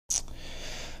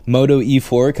Moto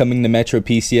E4 coming to Metro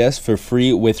PCS for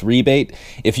free with rebate.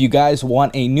 If you guys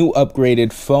want a new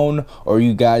upgraded phone, or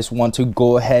you guys want to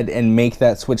go ahead and make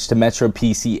that switch to Metro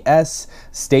PCS,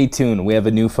 stay tuned. We have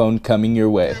a new phone coming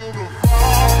your way.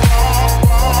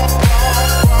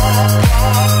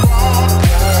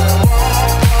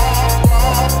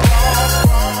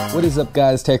 What is up,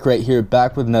 guys? TechRight here,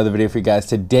 back with another video for you guys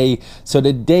today. So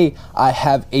today I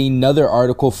have another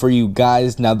article for you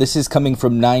guys. Now this is coming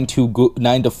from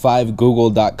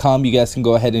 9to5google.com. You guys can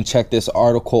go ahead and check this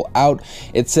article out.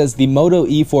 It says the Moto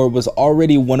E4 was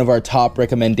already one of our top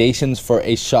recommendations for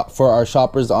our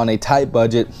shoppers on a tight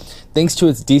budget. Thanks to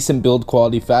its decent build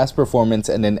quality, fast performance,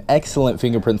 and an excellent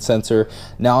fingerprint sensor,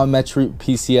 now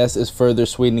MetroPCS is further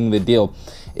sweetening the deal.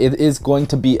 It is going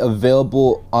to be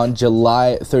available on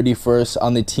July 31st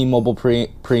on the T-Mobile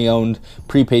pre-owned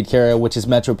prepaid carrier, which is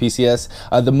MetroPCS.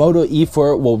 The Moto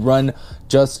E4 will run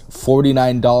just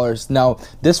 $49. Now,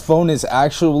 this phone is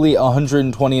actually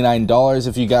 $129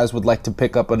 if you guys would like to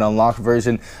pick up an unlocked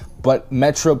version, but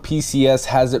MetroPCS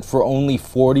has it for only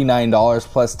 $49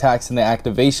 plus tax and the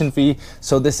activation fee.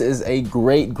 So this is a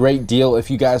great deal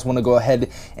if you guys want to go ahead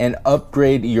and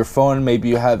upgrade your phone. Maybe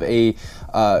you have a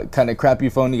kind of crappy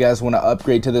phone, you guys want to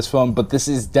upgrade to this phone, but this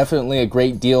is definitely a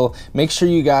great deal. Make sure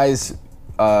you guys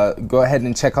go ahead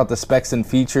and check out the specs and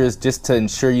features just to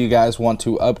ensure you guys want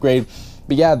to upgrade.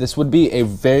 But yeah, this would be a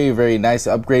very nice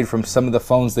upgrade from some of the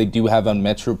phones they do have on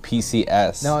Metro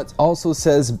PCS. Now it also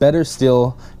says, better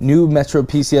still, new Metro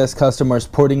PCS customers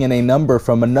porting in a number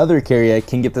from another carrier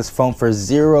can get this phone for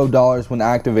 $0 when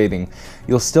activating.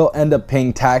 You'll still end up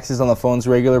paying taxes on the phone's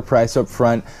regular price up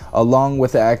front, along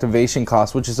with the activation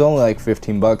cost, which is only like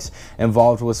 15 bucks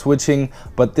involved with switching,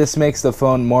 but this makes the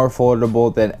phone more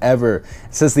affordable than ever.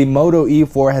 It says the Moto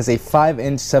E4 has a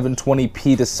 5-inch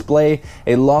 720p display,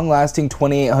 a long-lasting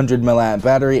 2800 mAh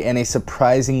battery, and a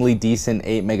surprisingly decent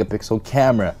 8-megapixel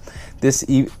camera.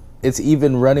 It's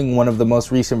even running one of the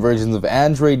most recent versions of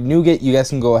Android, Nougat. You guys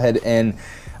can go ahead and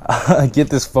get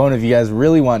this phone if you guys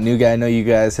really want Nougat. I know you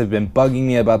guys have been bugging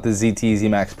me about the ZTE Z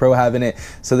Max Pro having it.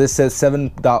 So this says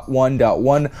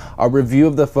 7.1.1. Our review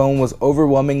of the phone was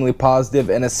overwhelmingly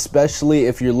positive, and especially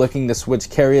if you're looking to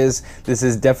switch carriers, this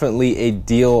is definitely a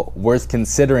deal worth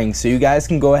considering. So you guys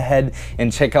can go ahead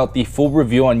and check out the full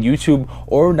review on YouTube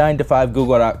or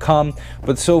 9to5google.com.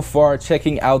 But so far,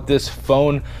 checking out this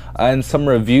phone and some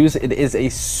reviews, it is a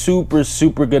super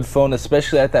good phone,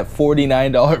 especially at that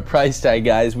 $49 price tag,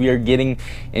 guys. We are getting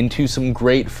into some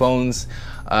great phones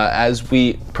as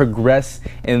we progress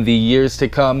in the years to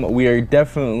come. We are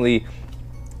definitely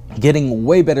getting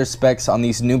way better specs on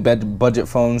these new budget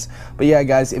phones. But yeah,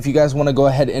 guys, if you guys want to go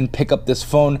ahead and pick up this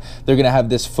phone, they're gonna have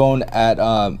this phone at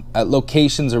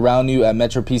locations around you at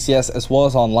Metro PCS, as well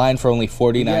as online for only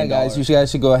 $49. Yeah, guys, you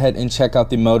guys should go ahead and check out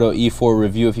the Moto E4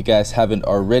 review if you guys haven't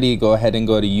already. Go ahead and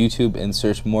go to YouTube and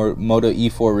search more Moto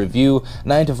E4 review.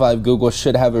 9to5 Google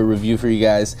should have a review for you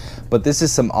guys. But this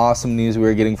is some awesome news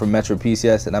we're getting from Metro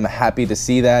PCS, and I'm happy to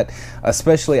see that,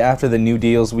 especially after the new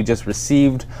deals we just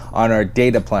received on our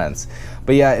data plan.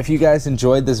 But yeah, if you guys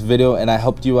enjoyed this video and I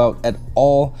helped you out at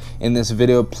all in this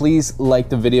video, please like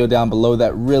the video down below.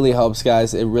 That really helps,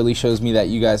 guys. It really shows me that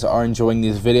you guys are enjoying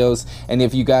these videos. And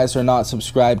if you guys are not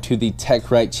subscribed to the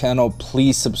TechRight channel,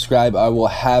 please subscribe. I will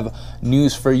have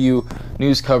news for you,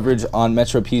 news coverage on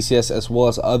Metro PCS, as well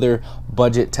as other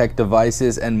budget tech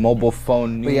devices and mobile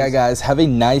phone news. But yeah, guys, have a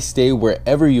nice day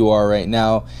wherever you are right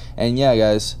now. And yeah,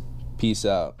 guys, peace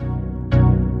out.